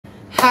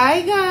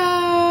Hi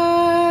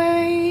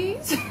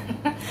guys.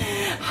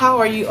 How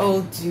are you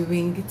all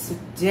doing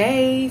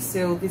today?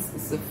 So this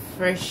is a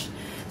fresh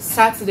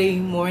Saturday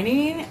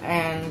morning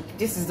and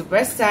this is the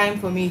best time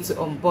for me to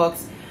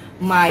unbox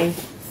my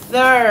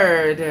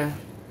third,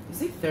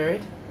 is it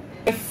third?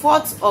 A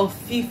fourth or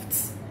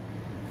fifth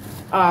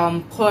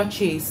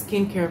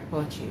skincare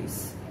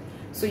purchase.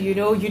 So you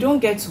know, you don't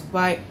get to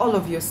buy all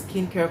of your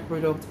skincare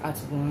products at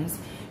once.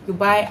 You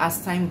buy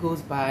as time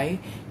goes by.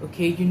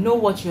 Okay, you know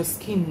what your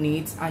skin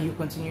needs and you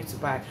continue to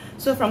buy.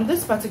 So from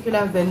this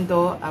particular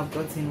vendor, I've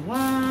gotten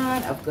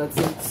one, I've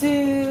gotten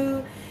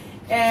two,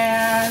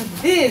 and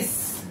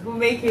this will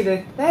make it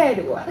a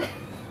third one.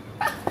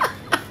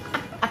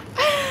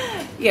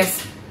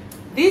 Yes,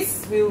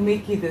 this will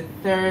make it the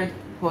third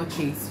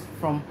purchase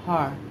from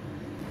her.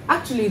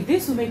 Actually,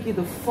 this will make it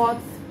the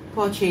fourth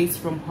purchase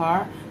from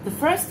her. The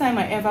first time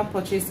I ever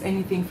purchased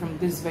anything from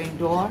this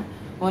vendor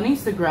on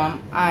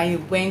Instagram, I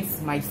went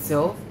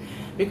myself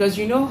because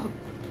you know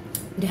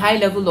the high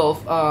level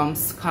of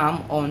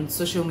scam on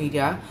social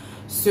media.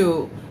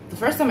 So the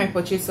first time I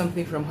purchased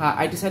something from her,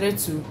 I decided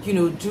to, you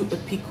know, do a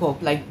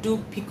pickup, like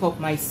do pick up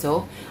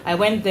myself. I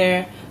went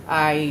there,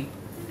 I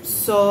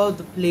saw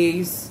the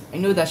place, I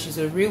know that she's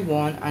a real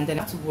one, and then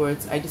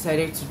afterwards I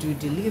decided to do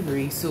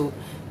delivery. So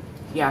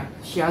yeah,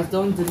 she has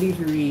done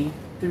delivery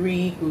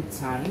 3 good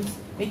times,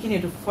 making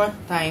it the 4th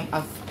time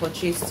I've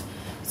purchased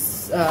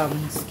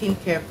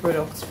skincare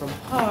products from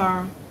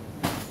her.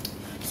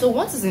 So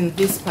what is in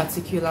this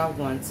particular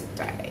one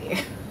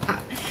today?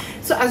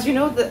 So as you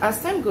know,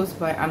 as time goes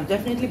by, I'm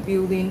definitely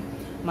building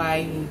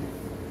my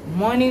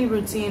morning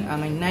routine and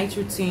my night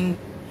routine,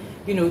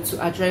 you know, to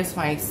address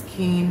my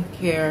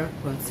skincare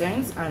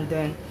concerns. And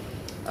then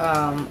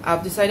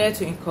I've decided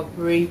to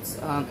incorporate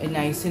a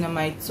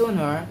niacinamide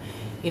toner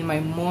in my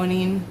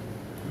morning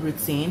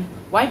routine.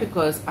 Why?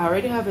 Because I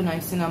already have a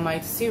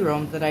niacinamide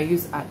serum that I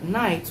use at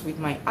night with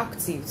my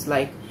actives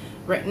like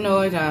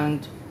retinoid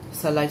and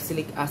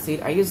salicylic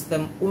acid. I use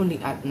them only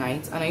at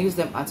night and I use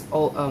them at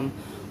all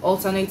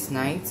alternate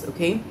nights.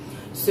 Okay,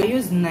 so I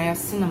use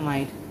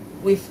niacinamide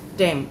with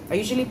them. I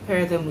usually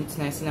pair them with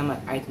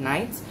niacinamide at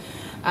night,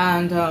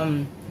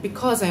 and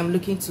because I am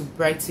looking to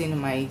brighten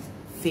my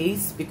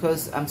face,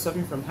 because I'm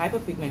suffering from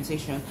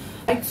hyperpigmentation,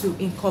 I like to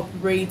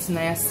incorporate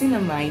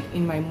niacinamide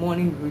in my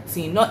morning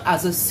routine, not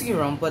as a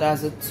serum but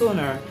as a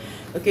toner.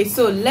 Okay,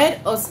 so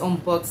let us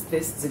unbox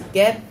this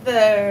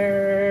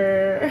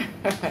together.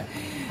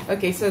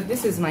 Okay, so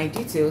this is my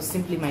details,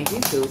 simply my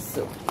details.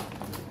 So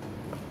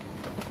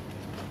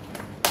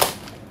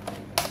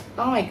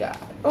oh my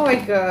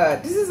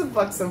god, this is a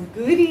box of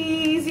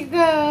goodies, you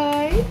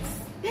guys.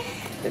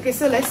 Okay,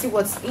 so let's see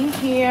what's in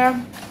here.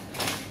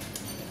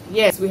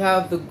 Yes, we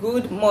have the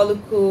Good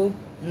Molecule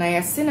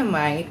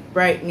Niacinamide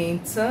Brightening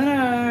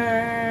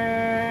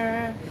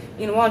Toner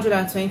in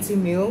 120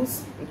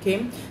 mils.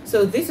 Okay,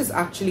 so this is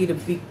actually the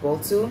big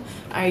bottle.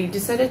 I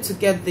decided to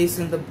get this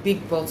in the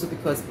big bottle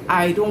because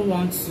I don't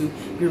want to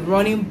be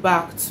running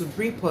back to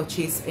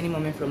repurchase any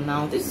moment from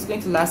now. This is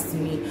going to last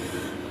me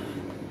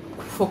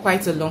for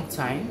quite a long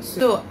time.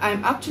 So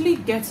I'm actually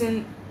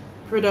getting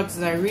products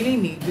that I really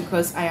need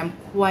because I am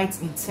quite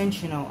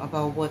intentional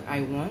about what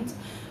I want.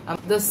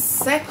 The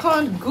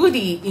second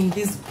goodie in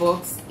this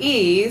box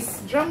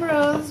is drum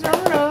rolls.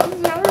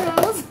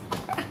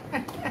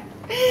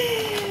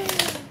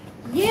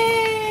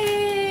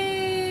 Yay!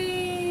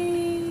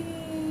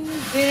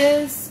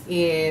 This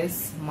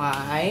is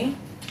my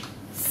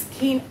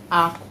Skin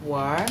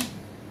Aqua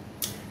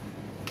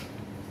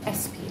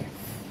SPF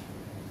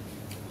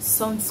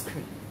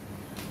sunscreen.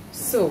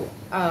 So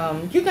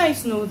you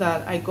guys know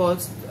that I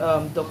got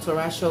Dr.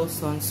 Rachel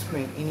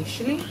sunscreen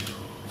initially.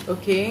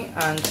 Okay,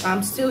 and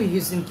I'm still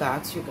using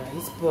that, you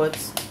guys, but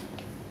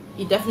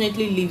it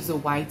definitely leaves a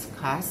white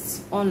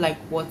cast, unlike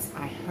what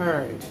I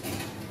heard.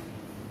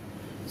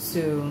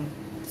 So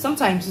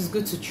sometimes it's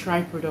good to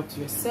try products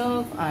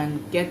yourself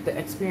and get the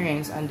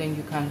experience, and then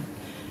you can,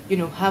 you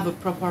know, have a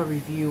proper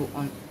review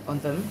on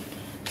them.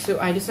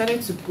 So I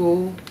decided to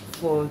go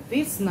for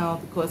this now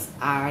because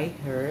I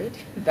heard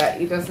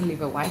that it doesn't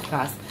leave a white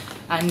cast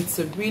and it's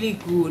a really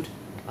good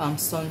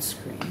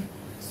sunscreen.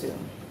 So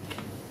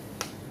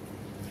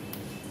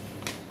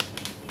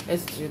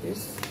let's do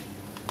this.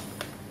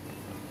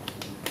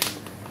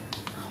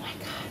 Oh my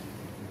god.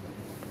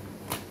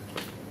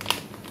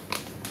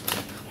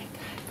 Oh my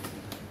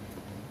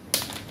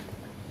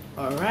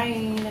god.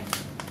 Alright.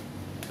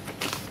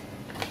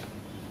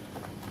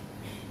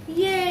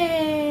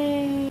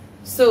 Yay!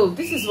 So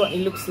this is what it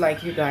looks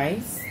like, you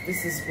guys.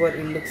 This is what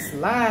it looks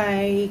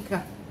like.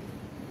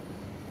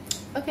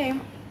 Okay.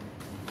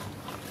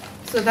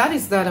 So that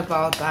is that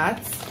about that.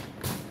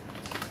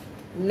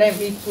 Let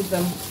me put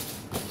them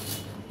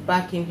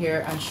back in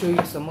here and show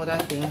you some other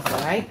things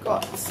that I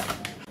got.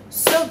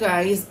 So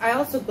guys, I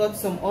also got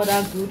some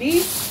other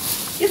goodies.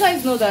 You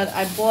guys know that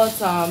I bought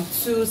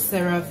 2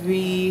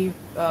 Cerave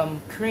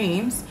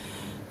creams,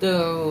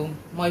 the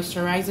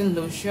moisturizing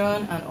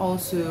lotion and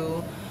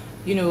also,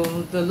 you know,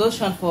 the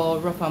lotion for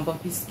rough and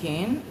bumpy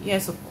skin.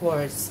 Yes, of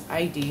course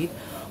I did.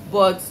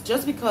 but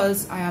just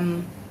because I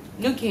am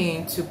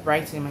looking to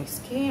brighten my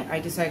skin, I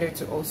decided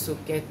to also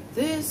get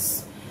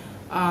this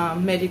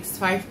Medix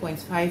 5.5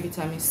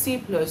 vitamin C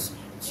plus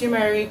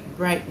turmeric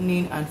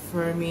brightening and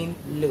firming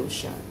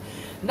lotion.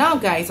 Now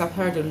guys, I've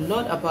heard a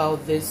lot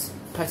about this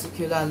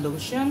particular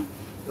lotion.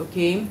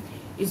 Okay,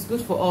 it's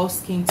good for all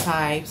skin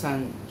types,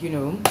 and you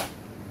know,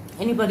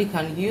 anybody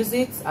can use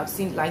it. I've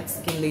seen light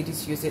skin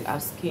ladies use it.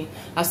 I've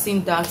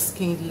seen dark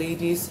skinned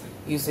ladies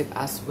use it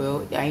as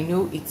well. I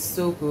know it's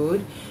so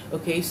good.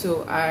 Okay,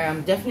 so I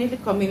am definitely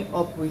coming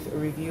up with a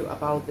review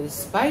about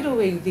this. By the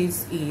way,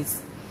 this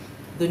is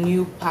the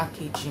new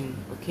packaging.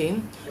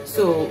 Okay,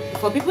 so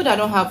for people that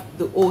don't have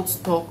the old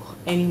stock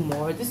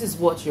anymore, this is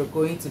what you're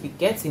going to be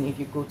getting if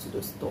you go to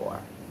the store.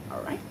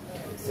 All right,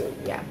 so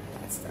yeah,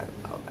 that's that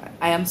about that.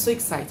 I am so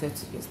excited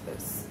to use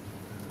this.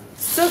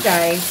 So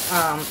guys,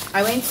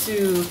 I went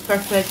to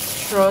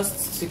Perfect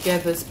Trust to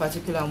get this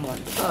particular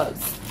one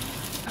because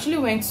I actually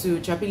went to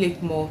Jabi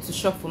Lake Mall to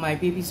shop for my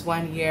baby's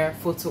 1-year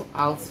photo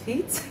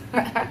outfit.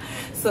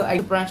 So I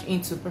branched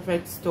into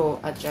Perfect Store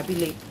at Jabi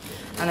Lake,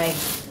 and I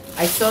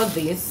saw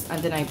this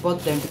and then I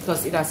bought them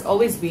because it has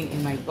always been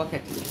in my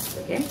bucket list.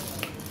 Okay,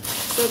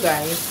 so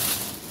guys,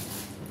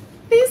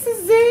 this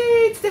is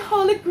it, the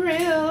holy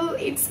grail.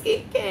 It's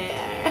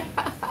skincare.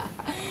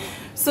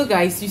 So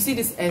guys, you see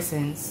this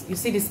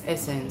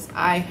essence,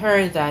 I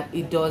heard that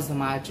it does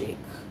magic,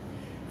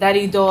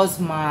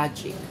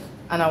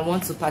 and I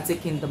want to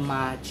partake in the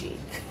magic.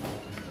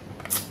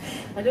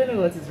 I don't know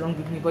what is wrong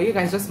with me, but you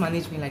guys just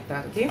manage me like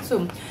that. Okay,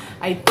 so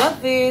I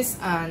got this,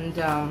 and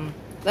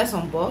let's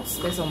unbox.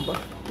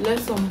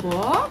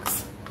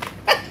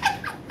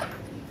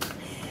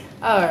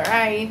 All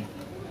right,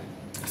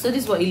 so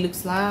this is what it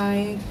looks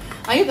like,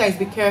 and you guys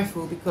be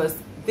careful because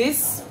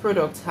this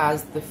product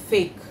has the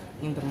fake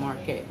in the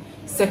market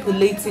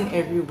circulating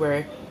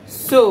everywhere,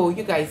 so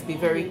you guys be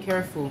very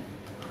careful.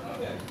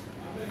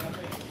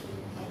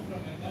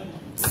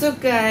 So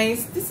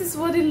guys, this is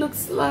what it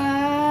looks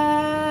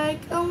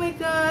like. Oh my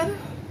god.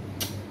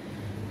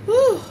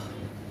 Whew.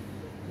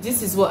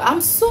 This is what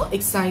I'm so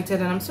excited,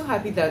 and I'm so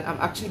happy that I'm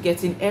actually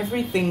getting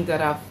everything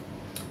that I've,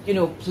 you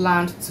know,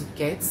 planned to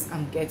get.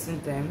 I'm getting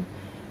them.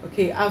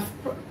 Okay,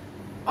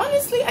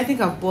 honestly, I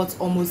think I've bought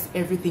almost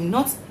everything.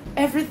 Not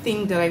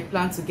everything that I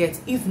plan to get,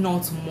 if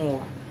not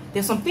more.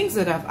 There's some things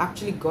that I've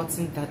actually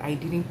gotten that I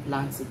didn't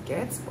plan to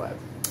get, but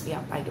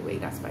yeah, by the way,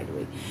 that's by the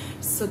way.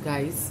 So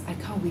guys, I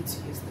can't wait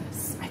to use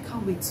this. I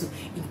can't wait to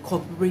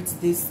incorporate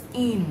this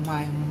in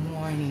my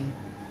morning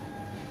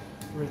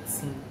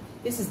routine.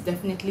 This is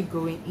definitely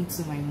going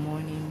into my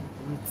morning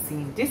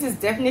routine. This is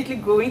definitely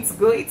going to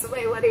go into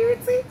my morning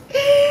routine.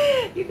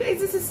 You guys,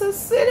 this is so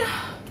sweet.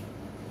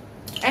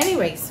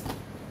 Anyways,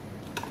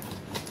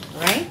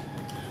 right,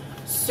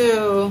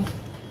 so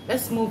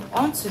let's move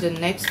on to the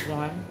next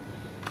one.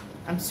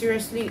 I'm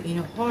seriously in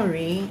a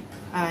hurry.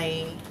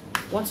 I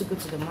want to go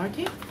to the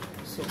market,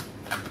 so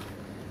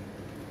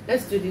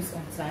let's do this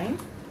on time.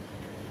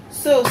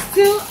 So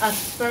still at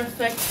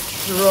Perfect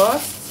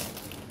Trust,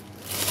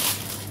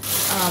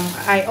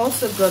 I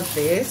also got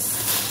this.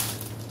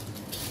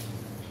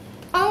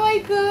 Oh my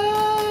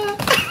god.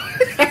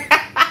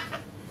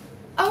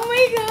 Oh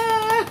my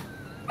god.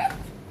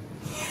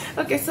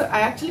 Okay, so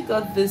I actually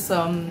got this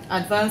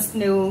advanced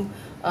nail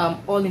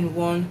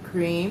all-in-one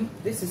cream.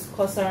 This is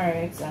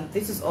Cosrx, and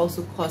this is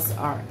also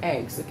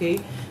Cosrx. Okay,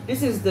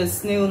 this is the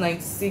Snail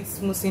 96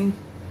 Mucin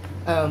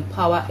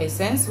Power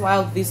Essence,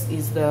 while this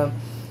is the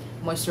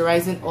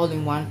moisturizing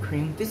all-in-one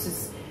cream. This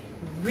is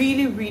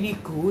really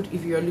good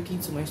if you're looking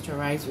to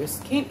moisturize your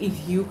skin.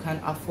 If you can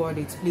afford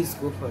it, please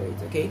go for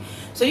it. Okay,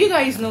 so you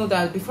guys know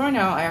that before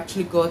now I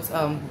actually got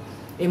a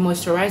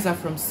moisturizer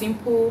from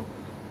Simple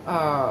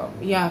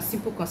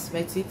Simple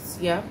Cosmetics.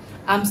 Yeah,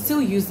 I'm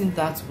still using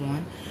that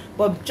one,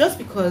 but just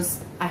because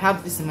I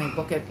have this in my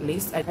bucket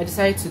list, I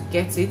decided to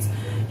get it.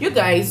 You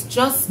guys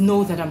just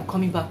know that I'm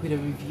coming back with a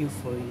review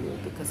for you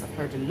because I've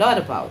heard a lot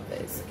about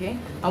this. Okay,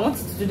 I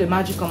wanted to do the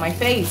magic on my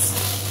face.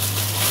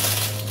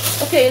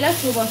 Okay,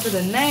 let's move on to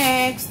the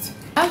next.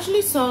 I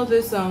actually saw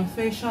this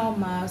facial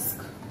mask,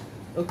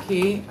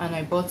 okay, and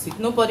I bought it.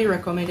 Nobody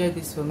recommended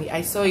this for me.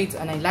 I saw it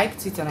and I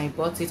liked it and I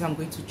bought it. I'm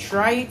going to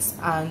try it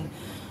and,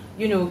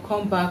 you know,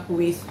 come back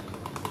with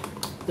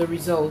the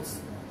results.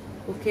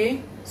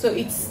 Okay, so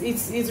it's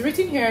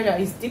written here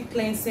that it's deep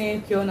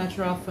cleansing, pure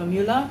natural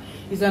formula.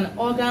 It's an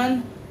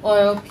organ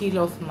oil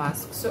peel-off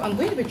mask. So I'm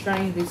going to be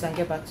trying this and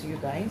get back to you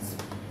guys.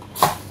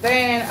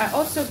 Then I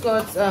also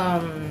got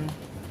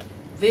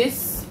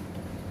this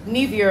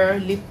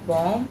Nivea lip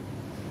balm.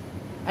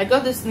 I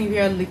got this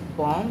Nivea lip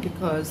balm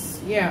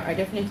because yeah, I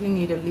definitely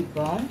need a lip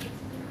balm.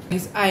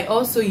 I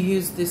also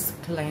use this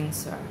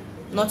cleanser,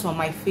 not on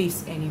my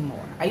face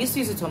anymore. I used to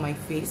use it on my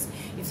face.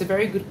 It's a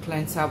very good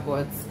cleanser,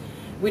 but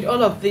with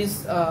all of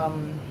this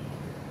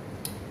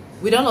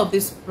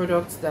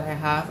products that I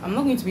have, I'm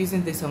not going to be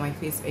using this on my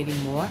face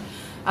anymore.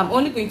 I'm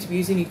only going to be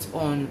using it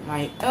on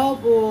my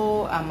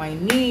elbow and my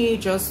knee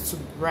just to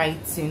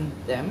brighten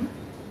them.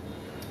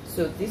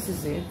 So this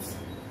is it.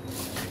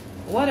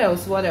 What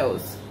else?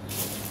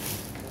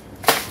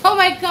 Oh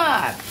my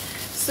god.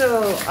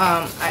 So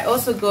I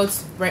also got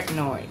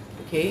retinoid.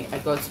 Okay, I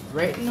got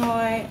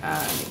retinoid,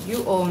 and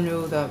you all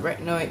know that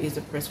retinoid is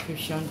a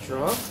prescription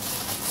drug.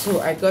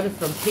 So I got it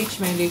from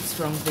Medix,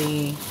 from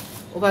the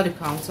over the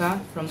counter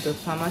from the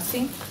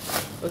pharmacy.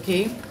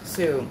 Okay,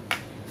 so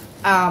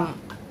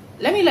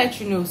let me let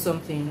you know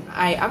something.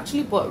 I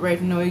actually bought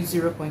retinoid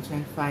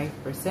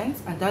 0.25%,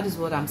 and that is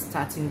what I'm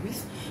starting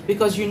with,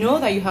 because you know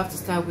that you have to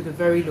start with a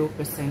very low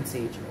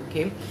percentage.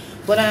 Okay,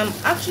 but I'm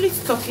actually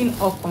stocking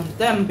up on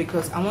them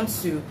because I want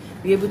to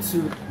be able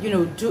to, you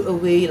know, do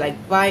away, like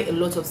buy a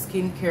lot of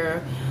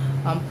skincare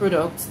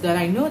products that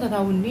I know that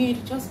I will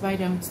need. Just buy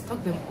them,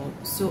 stock them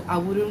up, so I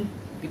wouldn't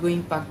be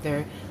going back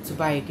there to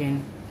buy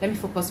again. Let me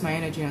focus my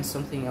energy on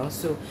something else.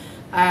 So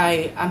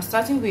I am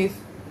starting with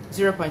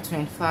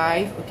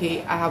 0.25.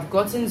 okay, I have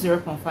gotten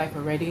 0.5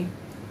 already.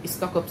 It's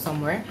stuck up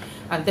somewhere,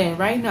 and then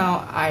right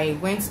now I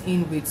went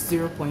in with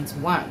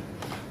 0.1.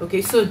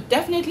 okay, so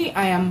definitely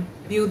I am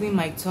building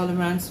my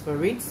tolerance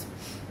for it.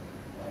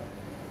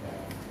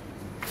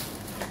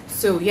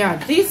 So yeah,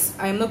 this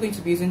I'm not going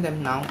to be using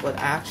them now, but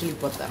I actually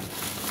bought them.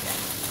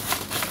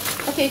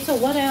 Okay, so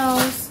what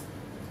else?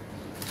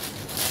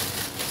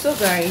 So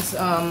guys,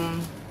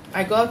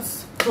 I got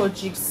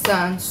Cosrx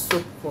sand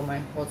soap for my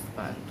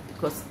husband,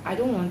 because I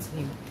don't want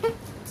him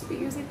to be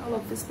using all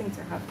of these things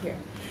I have here.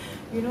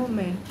 You know,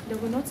 men, they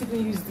will not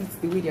even use this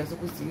the way they are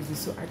supposed to use it.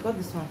 So I got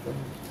this one for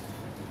him,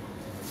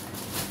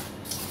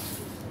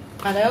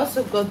 and I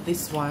also got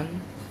this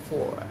one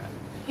for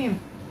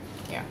him.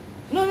 Yeah,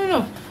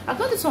 no, I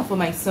got this one for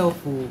myself.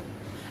 Oh,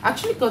 I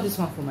actually got this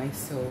one for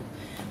myself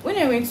when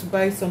I went to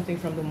buy something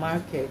from the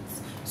market.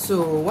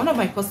 So one of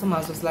my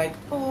customers was like,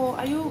 oh,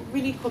 are you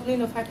really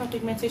complaining of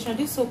hyperpigmentation?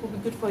 This soap will be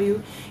good for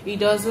you. It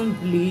doesn't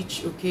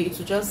bleach, okay, it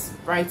will just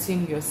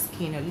brighten your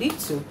skin a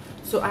little.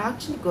 So I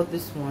actually got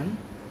this one.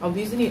 I'll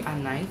be using it at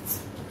night.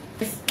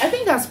 I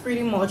think that's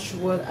pretty much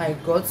what I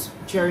got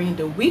during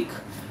the week.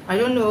 I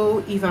don't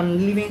know if I'm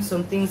leaving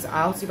some things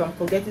out, if I'm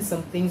forgetting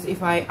some things.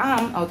 If I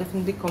am, I'll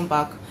definitely come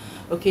back,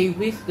 okay,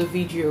 with the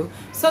video.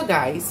 So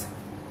guys,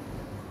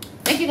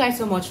 thank you guys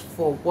so much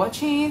for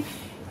watching.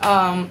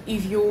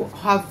 If you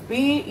have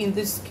been in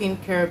this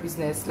skincare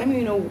business, let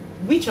me know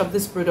which of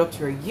this product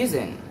you're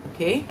using.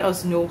 Okay, let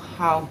us know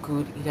how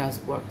good it has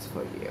worked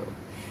for you.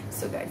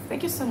 So guys,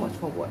 thank you so much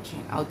for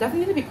watching. I'll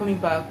definitely be coming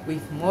back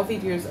with more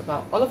videos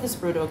about all of these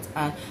products,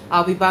 and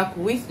I'll be back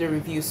with the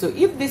review. So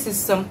if this is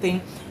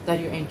something that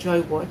you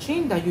enjoy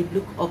watching, that you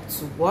look up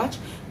to watch,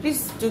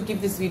 please do give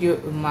this video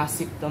a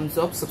massive thumbs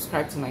up,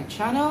 subscribe to my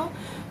channel,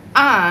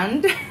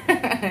 and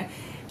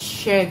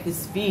share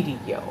this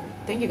video.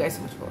 Thank you guys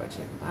so much for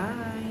watching.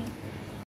 Bye.